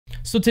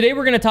So today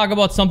we're going to talk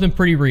about something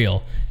pretty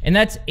real, and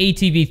that's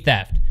ATV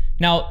theft.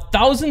 Now,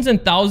 thousands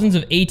and thousands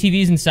of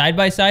ATVs and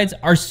side-by-sides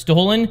are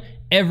stolen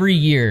every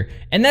year,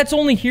 and that's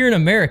only here in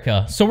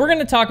America. So we're going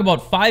to talk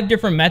about 5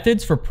 different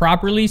methods for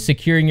properly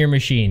securing your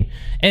machine.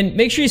 And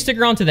make sure you stick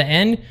around to the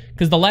end,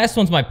 because the last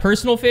one's my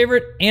personal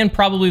favorite and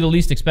probably the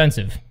least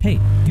expensive. Hey,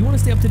 do you want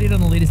to stay up to date on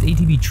the latest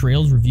ATV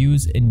trails,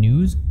 reviews, and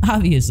news?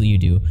 Obviously you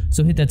do.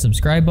 So hit that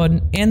subscribe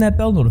button and that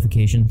bell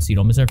notification so you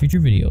don't miss our future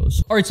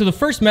videos. All right, so the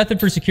first method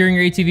for securing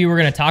your ATV we're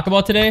going to talk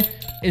about today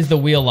is the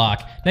wheel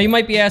lock. Now you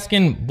might be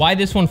asking, why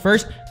this one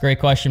first? Great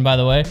question, by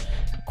the way.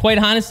 Quite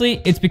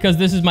honestly, it's because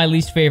this is my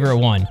least favorite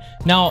one.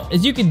 Now,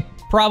 as you can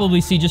probably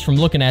see just from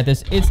looking at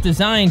this, it's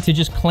designed to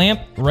just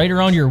clamp right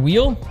around your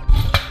wheel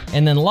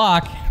and then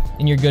lock,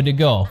 and you're good to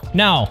go.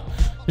 Now,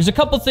 there's a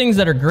couple things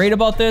that are great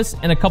about this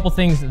and a couple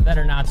things that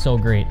are not so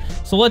great.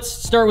 So let's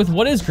start with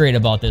what is great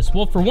about this.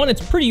 Well, for one,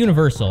 it's pretty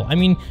universal. I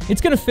mean,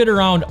 it's gonna fit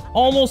around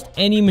almost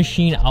any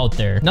machine out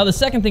there. Now, the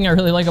second thing I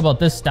really like about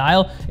this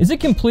style is it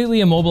completely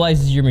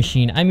immobilizes your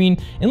machine. I mean,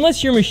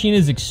 unless your machine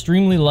is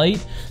extremely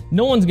light,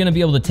 no one's gonna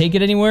be able to take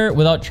it anywhere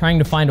without trying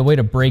to find a way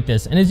to break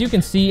this. And as you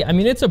can see, I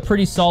mean, it's a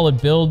pretty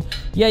solid build.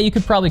 Yeah, you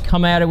could probably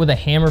come at it with a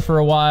hammer for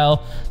a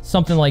while,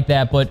 something like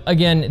that. But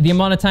again, the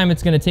amount of time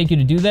it's gonna take you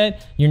to do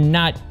that, you're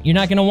not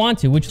gonna want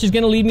to, which is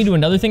gonna lead me to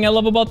another thing I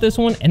love about this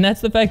one, and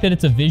that's the fact that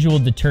it's a visual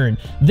deterrent.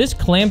 This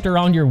clamped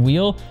around your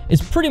wheel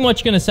is pretty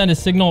much gonna send a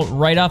signal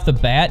right off the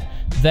bat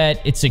that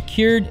it's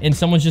secured and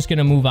someone's just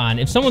gonna move on.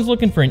 If someone's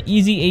looking for an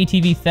easy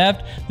ATV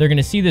theft, they're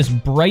gonna see this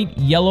bright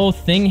yellow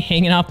thing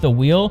hanging off the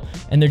wheel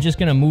and they're just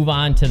gonna move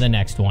on to the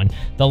next one.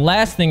 The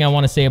last thing I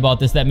wanna say about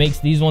this that makes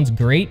these ones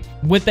great,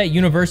 with that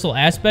universal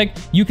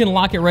aspect, you can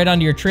lock it right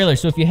onto your trailer.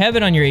 So if you have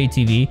it on your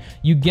ATV,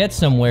 you get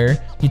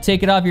somewhere, you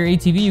take it off your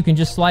ATV, you can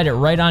just slide it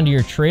right onto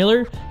your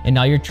trailer, and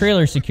now your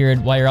trailer's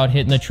secured while you're out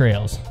hitting the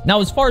trails.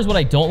 Now, as far as what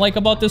I don't like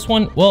about this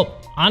one, well,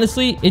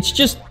 honestly,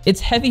 it's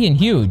heavy and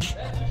huge.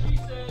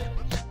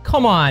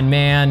 Come on,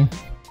 man.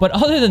 But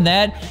other than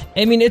that,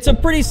 I mean, it's a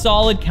pretty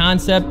solid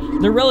concept.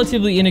 They're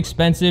relatively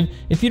inexpensive.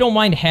 If you don't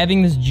mind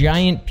having this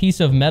giant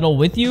piece of metal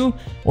with you,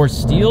 or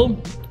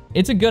steel,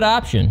 it's a good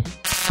option.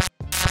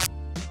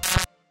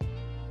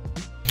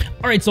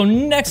 All right, so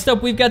next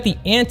up, we've got the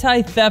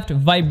anti-theft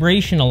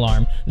vibration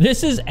alarm.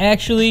 This is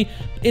actually,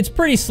 it's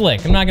pretty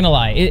slick, I'm not gonna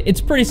lie.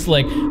 It's pretty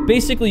slick.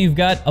 Basically, you've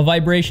got a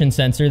vibration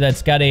sensor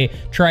that's got a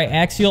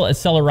triaxial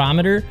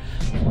accelerometer.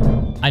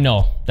 I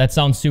know, that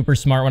sounds super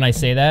smart when I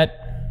say that.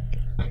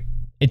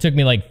 It took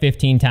me like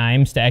 15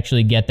 times to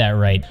actually get that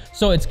right.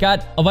 So it's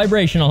got a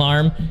vibration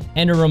alarm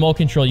and a remote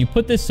control. You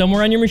put this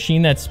somewhere on your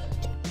machine that's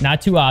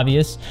not too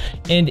obvious,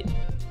 and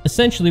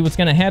essentially what's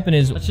gonna happen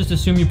is, let's just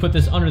assume you put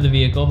this under the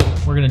vehicle.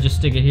 We're gonna just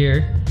stick it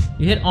here.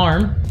 You hit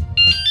armed,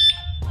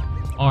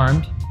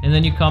 and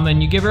then you come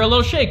and you give her a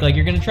little shake like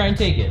you're gonna try and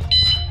take it.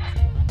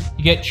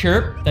 You get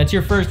chirp, that's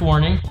your first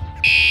warning.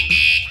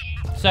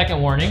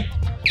 Second warning.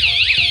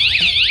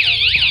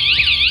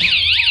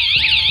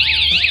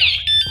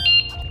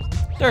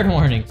 Third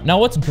warning. Now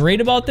what's great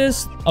about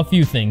this? A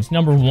few things.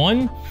 Number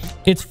one,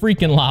 it's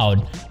freaking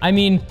loud. I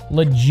mean,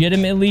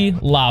 legitimately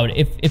loud.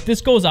 If this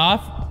goes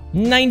off,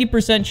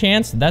 90%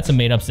 chance, that's a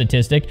made-up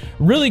statistic,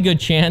 really good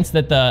chance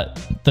that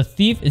the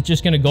thief is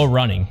just gonna go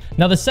running.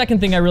 Now, the second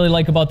thing I really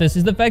like about this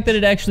is the fact that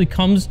it actually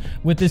comes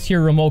with this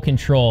here remote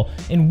control.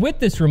 And with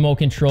this remote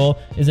control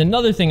is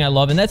another thing I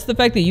love, and that's the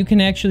fact that you can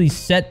actually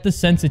set the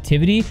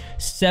sensitivity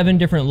 7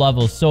 different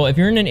levels. So if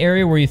you're in an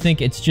area where you think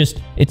it's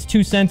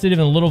too sensitive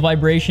and a little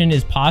vibration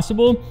is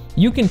possible,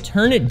 you can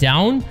turn it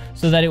down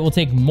so that it will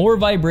take more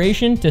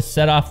vibration to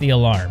set off the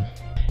alarm.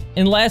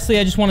 And lastly,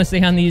 I just wanna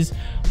say on these,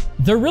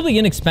 they're really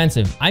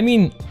inexpensive. I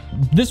mean,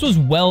 this was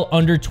well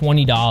under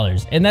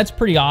 $20, and that's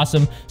pretty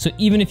awesome. So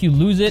even if you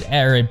lose it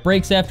or it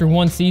breaks after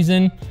 1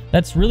 season,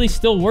 that's really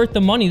still worth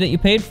the money that you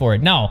paid for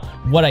it. Now,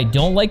 what I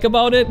don't like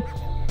about it,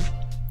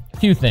 a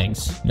few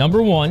things.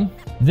 Number one,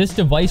 this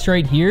device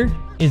right here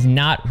is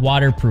not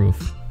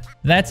waterproof.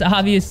 That's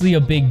obviously a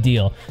big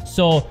deal.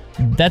 So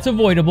that's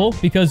avoidable,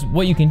 because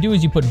what you can do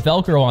is you put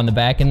Velcro on the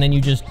back and then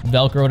you just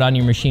Velcro it on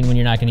your machine when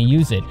you're not gonna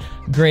use it.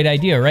 Great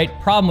idea, right?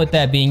 Problem with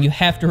that being, you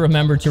have to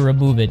remember to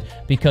remove it,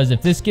 because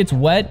if this gets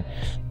wet,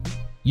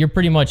 you're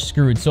pretty much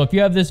screwed. So if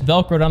you have this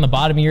Velcroed on the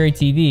bottom of your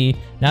ATV,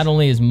 not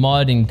only is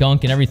mud and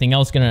gunk and everything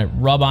else gonna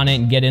rub on it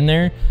and get in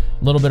there,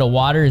 a little bit of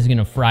water is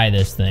gonna fry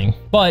this thing.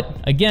 But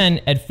again,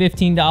 at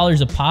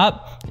 $15 a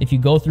pop, if you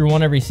go through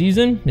one every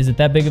season, is it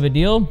that big of a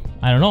deal?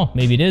 I don't know,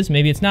 maybe it is,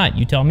 maybe it's not,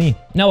 you tell me.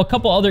 Now, a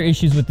couple other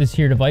issues with this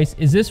here device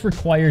is this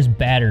requires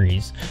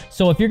batteries.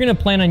 So if you're gonna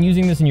plan on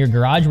using this in your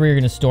garage where you're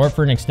gonna store it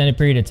for an extended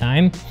period of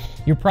time,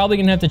 you're probably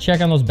gonna have to check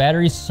on those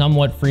batteries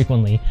somewhat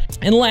frequently.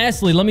 And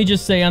lastly, let me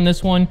just say on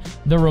this one,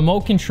 the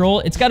remote control,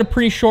 it's got a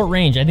pretty short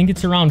range. I think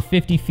it's around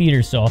 50 feet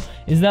or so.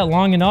 Is that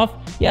long enough?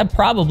 Yeah,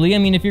 probably. I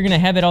mean, if you're gonna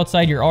have it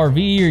outside your RV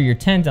or your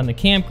tent on the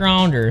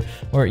campground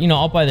or you know,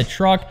 out by the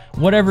truck,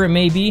 whatever it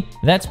may be,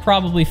 that's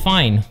probably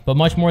fine. But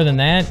much more than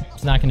that,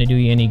 it's not gonna do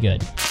you any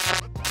good.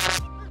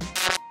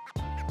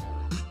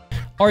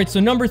 All right,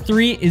 so number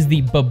 3 is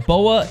the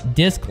Baboa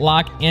Disc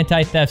Lock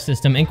Anti-Theft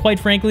System. And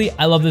quite frankly,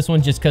 I love this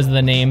one just because of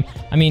the name.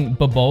 I mean,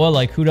 Baboa,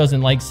 like who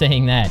doesn't like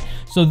saying that?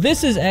 So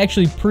this is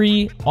actually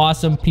pretty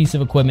awesome piece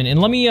of equipment. And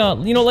let me,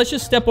 let's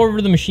just step over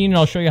to the machine and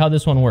I'll show you how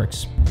this one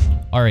works.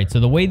 All right, so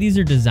the way these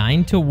are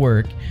designed to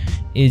work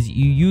is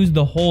you use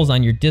the holes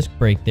on your disc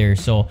brake there.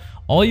 So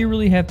all you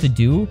really have to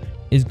do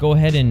is go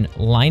ahead and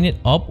line it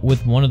up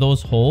with one of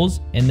those holes,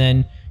 and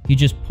then you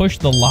just push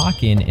the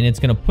lock in, and it's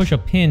gonna push a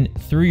pin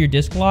through your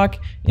disc lock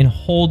and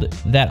hold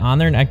that on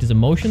there and act as a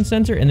motion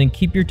sensor, and then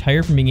keep your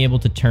tire from being able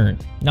to turn.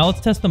 Now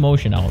let's test the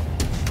motion out.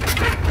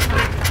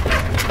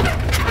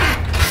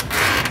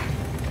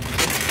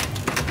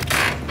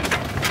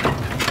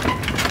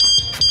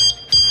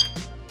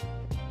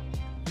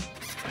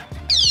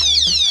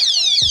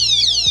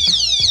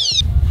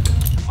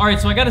 All right,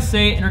 so I gotta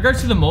say, in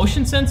regards to the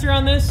motion sensor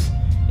on this,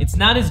 it's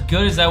not as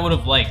good as I would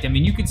have liked. I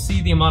mean, you could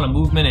see the amount of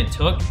movement it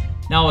took.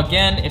 Now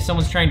again, if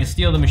someone's trying to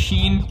steal the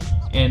machine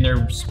and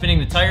they're spinning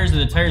the tires or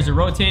the tires are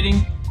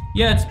rotating,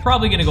 yeah, it's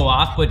probably gonna go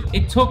off, but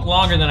it took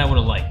longer than I would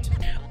have liked.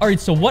 All right,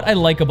 so what I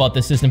like about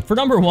this system, for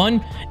number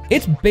 1,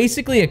 it's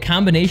basically a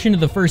combination of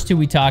the first 2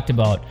 we talked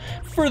about.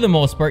 For the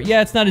most part,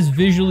 yeah, it's not as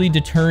visually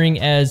deterring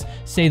as,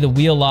 say, the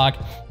wheel lock,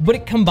 but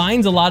it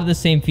combines a lot of the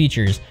same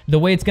features. The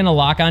way it's gonna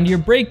lock onto your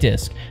brake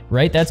disc,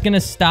 right? That's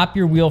gonna stop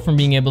your wheel from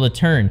being able to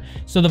turn.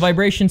 So the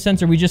vibration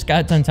sensor we just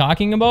got done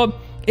talking about,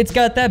 it's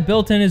got that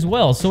built in as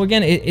well. So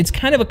again, it's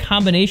kind of a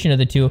combination of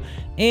the two.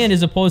 And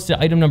as opposed to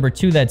item number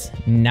 2 that's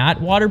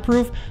not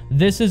waterproof,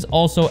 this is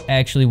also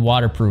actually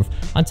waterproof.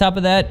 On top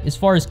of that, as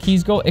far as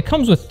keys go, it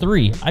comes with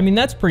 3. I mean,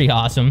 that's pretty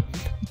awesome.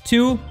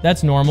 2,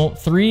 that's normal.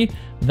 3,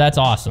 that's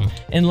awesome.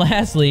 And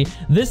lastly,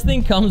 this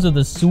thing comes with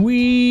a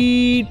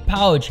sweet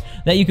pouch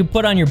that you can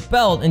put on your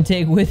belt and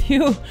take with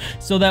you,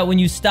 so that when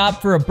you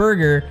stop for a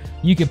burger,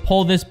 you can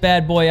pull this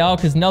bad boy out,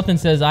 because nothing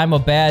says I'm a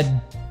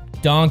bad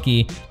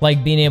donkey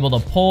like being able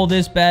to pull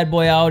this bad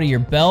boy out of your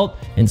belt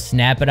and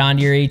snap it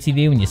onto your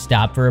ATV when you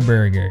stop for a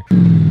burger.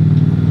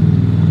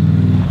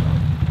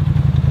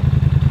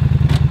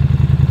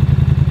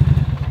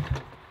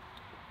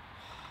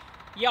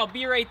 Yeah, I'll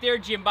be right there,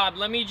 Jim Bob.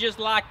 Let me just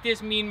lock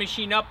this mean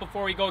machine up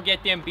before we go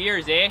get them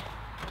beers, eh?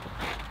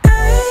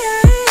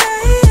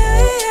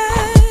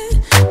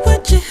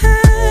 What you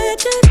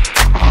hiding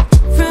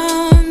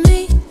from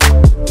me?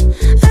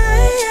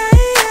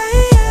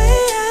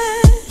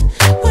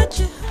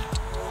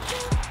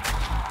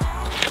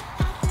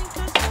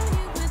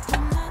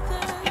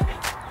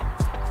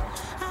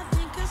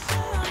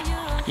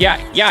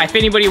 Yeah, if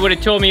anybody would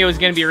have told me it was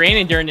going to be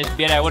raining during this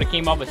bit, I would have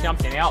came up with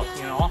something else,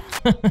 you know?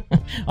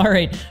 All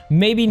right,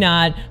 maybe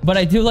not, but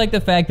I do like the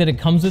fact that it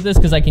comes with this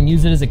because I can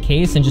use it as a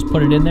case and just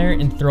put it in there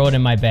and throw it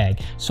in my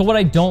bag. So what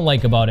I don't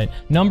like about it,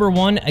 number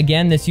 1,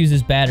 again, this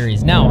uses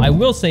batteries. Now, I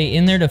will say,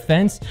 in their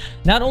defense,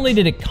 not only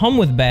did it come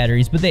with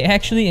batteries, but they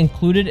actually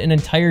included an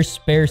entire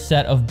spare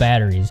set of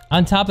batteries.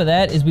 On top of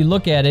that, as we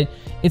look at it,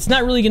 it's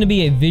not really going to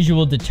be a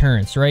visual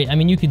deterrence, right? I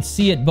mean, you can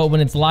see it, but when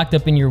it's locked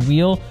up in your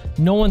wheel,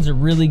 no one's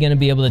really going to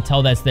be able to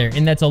tell that's there.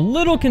 And that's a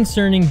little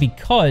concerning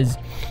because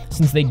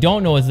since they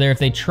don't know it's there, if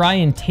they try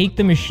and take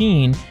the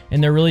machine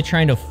and they're really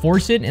trying to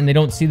force it and they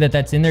don't see that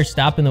that's in there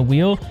stopping the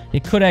wheel,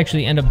 it could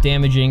actually end up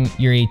damaging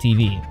your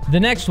ATV. The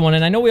next one,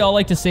 and I know we all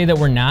like to say that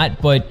we're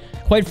not, but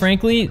quite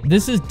frankly,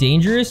 this is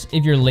dangerous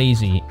if you're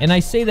lazy. And I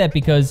say that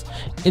because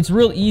it's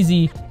real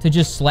easy to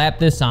just slap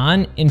this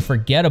on and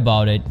forget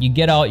about it. You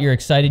get out, you're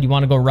excited, you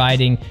want to go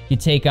riding, you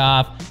take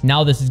off.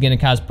 Now this is going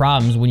to cause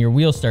problems when your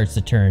wheel starts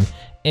to turn.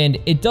 And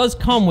it does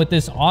come with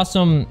this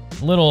awesome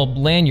little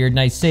lanyard, and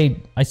I say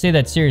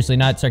that seriously,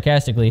 not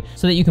sarcastically,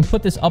 so that you can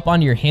put this up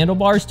onto your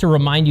handlebars to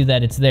remind you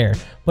that it's there.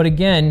 But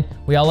again,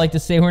 we all like to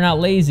say we're not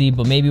lazy,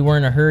 but maybe we're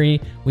in a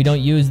hurry, we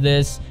don't use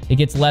this, it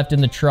gets left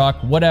in the truck,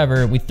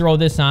 whatever, we throw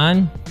this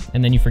on,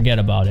 and then you forget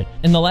about it.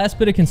 And the last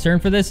bit of concern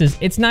for this is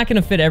it's not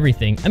gonna fit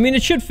everything. I mean,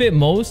 it should fit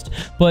most,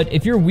 but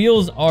if your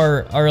wheels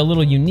are a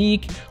little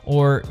unique,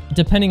 or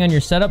depending on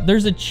your setup,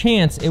 there's a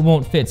chance it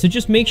won't fit. So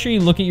just make sure you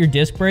look at your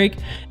disc brake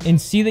and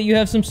see that you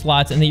have some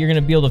slots and that you're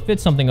gonna be able to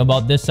fit something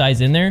about this size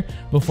in there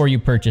before you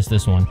purchase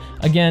this one.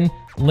 Again,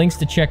 links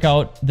to check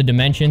out the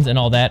dimensions and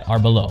all that are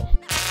below.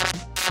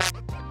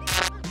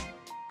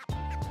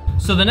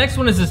 So the next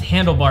one is this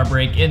handlebar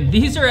brake, and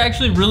these are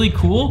actually really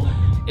cool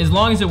as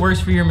long as it works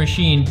for your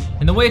machine.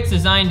 And the way it's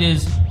designed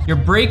is your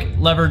brake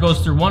lever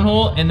goes through one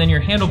hole and then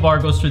your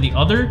handlebar goes through the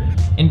other,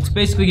 and it's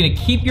basically gonna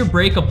keep your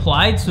brake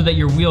applied so that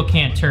your wheel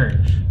can't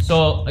turn.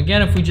 So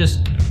again, if we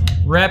just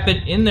wrap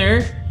it in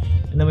there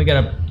and then we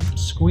gotta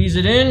squeeze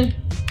it in,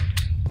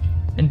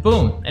 and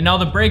boom, and now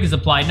the brake is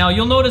applied. Now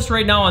you'll notice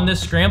right now on this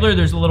scrambler,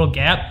 there's a little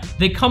gap.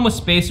 They come with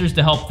spacers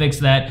to help fix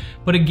that.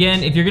 But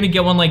again, if you're gonna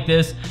get one like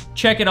this,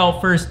 check it out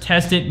first,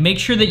 test it, make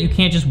sure that you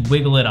can't just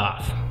wiggle it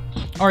off.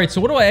 All right,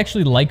 so what do I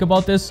actually like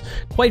about this?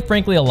 Quite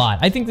frankly, a lot.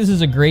 I think this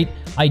is a great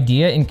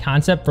idea and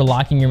concept for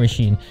locking your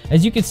machine.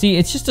 As you can see,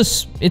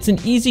 it's an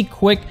easy,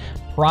 quick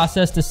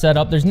process to set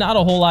up. There's not a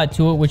whole lot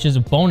to it, which is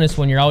a bonus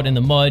when you're out in the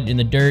mud, in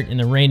the dirt, in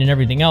the rain, and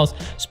everything else.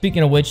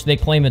 Speaking of which, they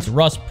claim it's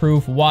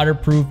rust-proof,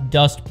 waterproof,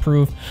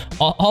 dust-proof,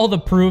 all the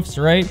proofs,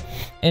 right?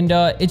 And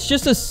it's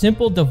just a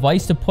simple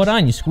device to put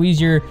on. You squeeze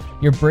your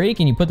brake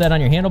and you put that on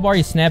your handlebar,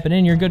 you snap it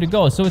in, you're good to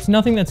go. So it's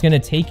nothing that's gonna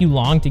take you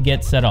long to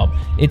get set up.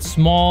 It's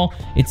small,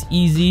 it's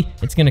easy,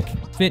 it's gonna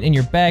fit in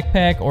your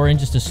backpack or in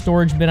just a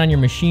storage bin on your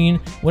machine,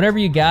 whatever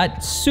you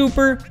got.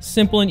 Super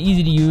simple and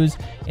easy to use.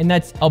 And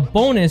that's a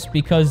bonus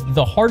because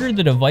the harder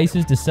the device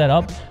is to set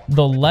up,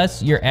 the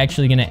less you're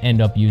actually gonna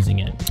end up using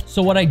it.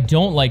 So what I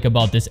don't like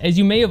about this, as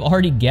you may have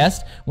already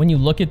guessed, when you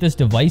look at this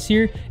device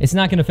here, it's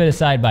not gonna fit a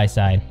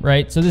side-by-side,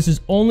 right? So this is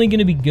only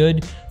gonna be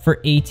good for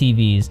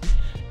ATVs.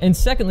 And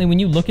secondly, when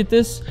you look at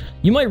this,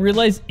 you might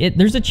realize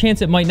there's a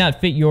chance it might not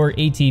fit your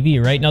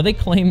ATV, right? Now, they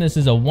claim this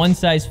is a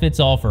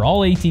one-size-fits-all for all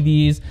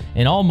ATVs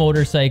and all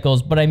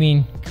motorcycles, but I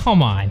mean,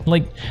 come on.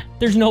 Like,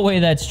 there's no way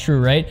that's true,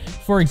 right?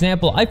 For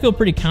example, I feel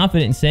pretty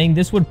confident in saying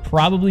this would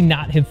probably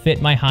not have fit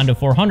my Honda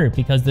 400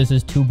 because this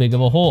is too big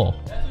of a hole.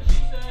 That's what she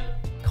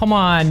said. Come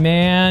on,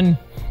 man.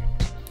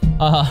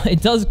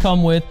 It does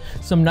come with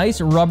some nice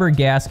rubber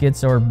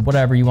gaskets or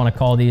whatever you want to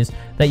call these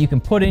that you can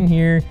put in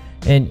here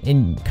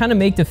and kind of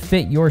make to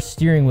fit your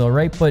steering wheel,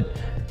 right? But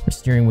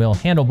steering wheel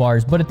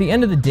handlebars. But at the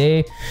end of the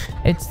day,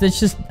 it's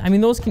just, I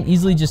mean, those can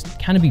easily just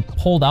kind of be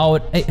pulled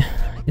out.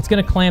 It's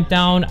gonna clamp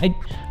down.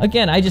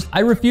 I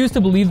refuse to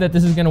believe that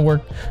this is gonna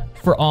work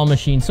for all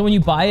machines. So when you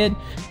buy it,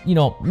 you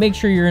know, make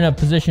sure you're in a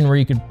position where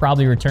you could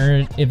probably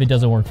return it if it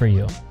doesn't work for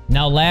you.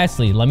 Now,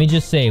 lastly, let me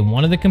just say,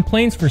 one of the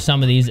complaints for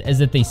some of these is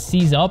that they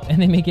seize up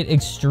and they make it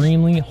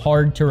extremely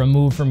hard to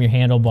remove from your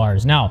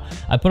handlebars. Now,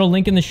 I put a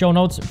link in the show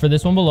notes for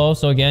this one below.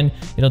 So again,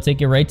 it'll take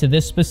you right to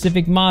this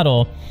specific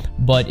model.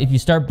 But if you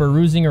start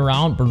browsing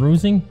around,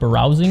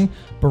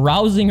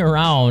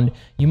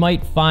 you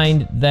might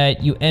find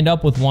that you end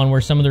up with one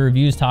where some of the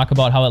reviews talk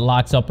about how it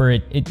locks up or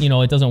it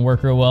doesn't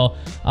work real well.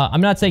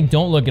 I'm not saying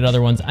don't look at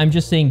other ones. I'm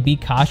just saying be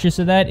cautious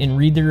of that and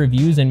read the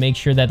reviews and make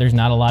sure that there's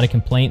not a lot of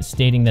complaints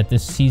stating that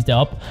this seized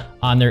up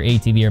on their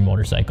ATV or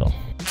motorcycle.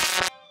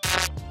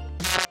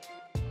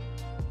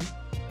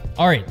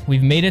 All right,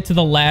 we've made it to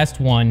the last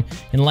one.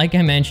 And like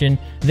I mentioned,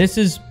 this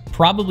is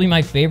probably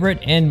my favorite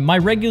and my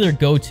regular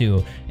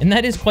go-to. And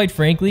that is, quite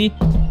frankly,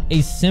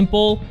 a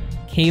simple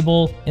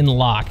cable and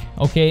lock.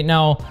 Okay,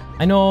 now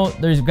I know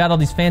there's got all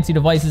these fancy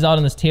devices out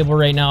on this table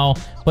right now,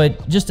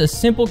 but just a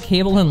simple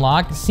cable and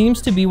lock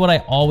seems to be what I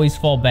always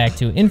fall back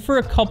to, and for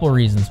a couple of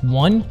reasons.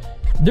 One,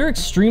 they're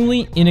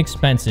extremely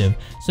inexpensive,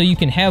 so you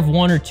can have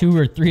one or two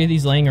or three of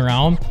these laying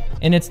around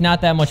and it's not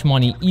that much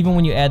money even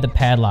when you add the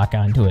padlock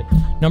onto it.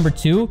 Number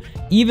two,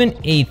 even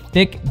a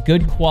thick,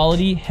 good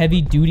quality,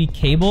 heavy duty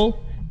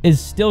cable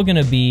is still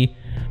gonna be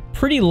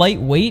pretty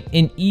lightweight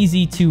and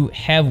easy to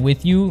have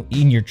with you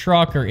in your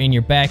truck or in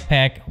your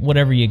backpack,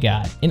 whatever you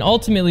got. And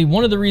ultimately,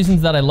 one of the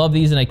reasons that I love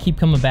these and I keep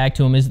coming back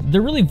to them is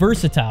they're really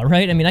versatile,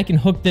 right? I mean, I can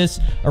hook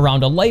this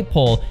around a light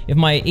pole. If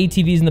my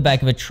ATV is in the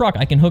back of a truck,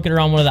 I can hook it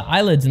around one of the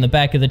eyelids in the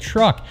back of the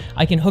truck.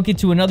 I can hook it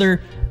to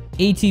another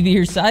ATV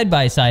or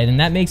side-by-side, and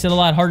that makes it a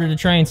lot harder to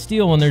try and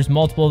steal when there's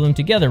multiple of them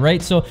together, right?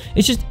 So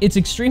it's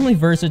extremely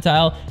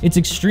versatile, it's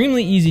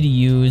extremely easy to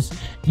use.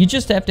 You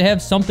just have to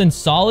have something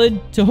solid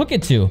to hook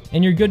it to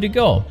and you're good to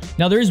go.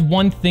 Now, there's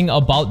one thing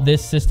about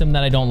this system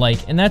that I don't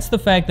like, and that's the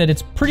fact that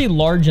it's pretty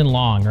large and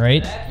long,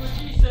 right? That's what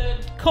she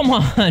said. Come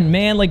on,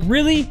 man, like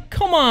really?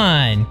 Come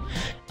on.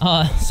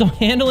 So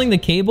handling the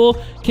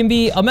cable can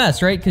be a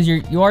mess, right? Because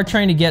you are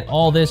trying to get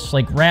all this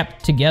like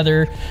wrapped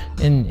together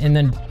and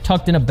then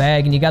tucked in a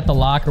bag, and you got the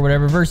lock or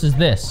whatever, versus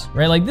this,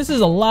 right? Like, this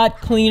is a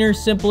lot cleaner,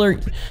 simpler,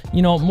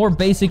 you know, more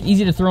basic,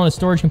 easy to throw in a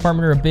storage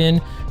compartment or a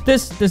bin.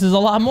 This is a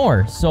lot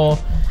more. So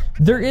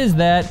there is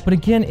that, but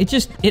again,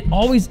 it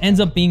always ends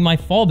up being my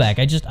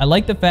fallback. I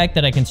like the fact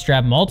that I can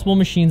strap multiple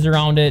machines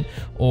around it,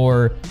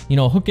 or, you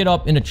know, hook it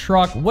up in a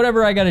truck,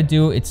 whatever I gotta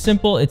do. It's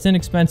simple, it's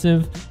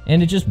inexpensive,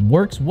 and it just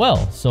works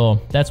well.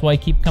 So that's why I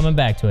keep coming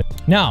back to it.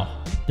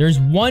 Now, there's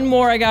one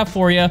more I got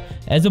for you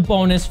as a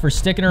bonus for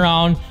sticking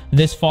around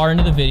this far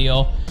into the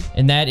video,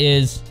 and that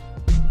is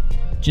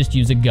just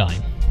use a gun.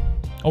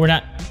 Oh,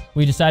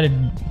 we decided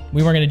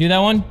we weren't gonna do that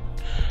one?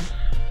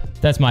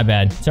 That's my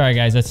bad. Sorry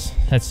guys,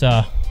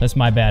 that's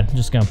my bad. I'm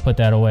just gonna put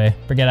that away.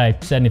 Forget I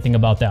said anything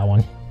about that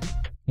one.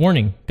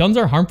 Warning, guns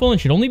are harmful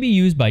and should only be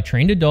used by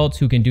trained adults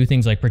who can do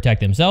things like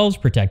protect themselves,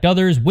 protect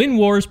others, win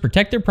wars,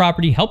 protect their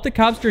property, help the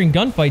cops during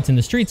gunfights in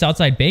the streets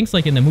outside banks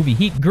like in the movie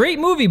Heat. Great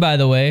movie, by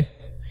the way.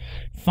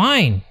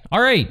 Fine,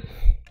 all right.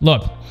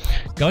 Look,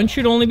 guns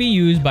should only be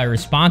used by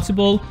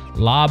responsible,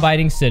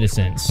 law-abiding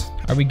citizens.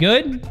 Are we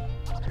good?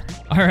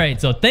 All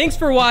right, so thanks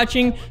for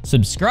watching.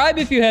 Subscribe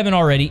if you haven't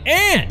already,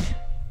 and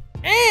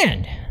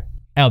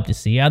I hope to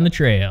see you on the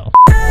trail.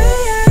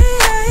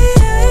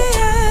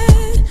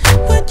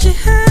 What you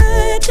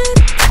hiding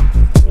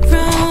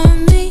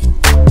from me?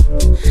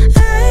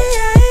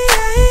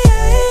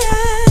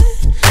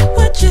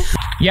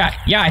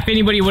 Yeah, if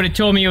anybody would have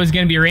told me it was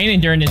going to be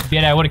raining during this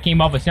bit, I would have came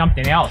up with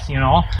something else, you know?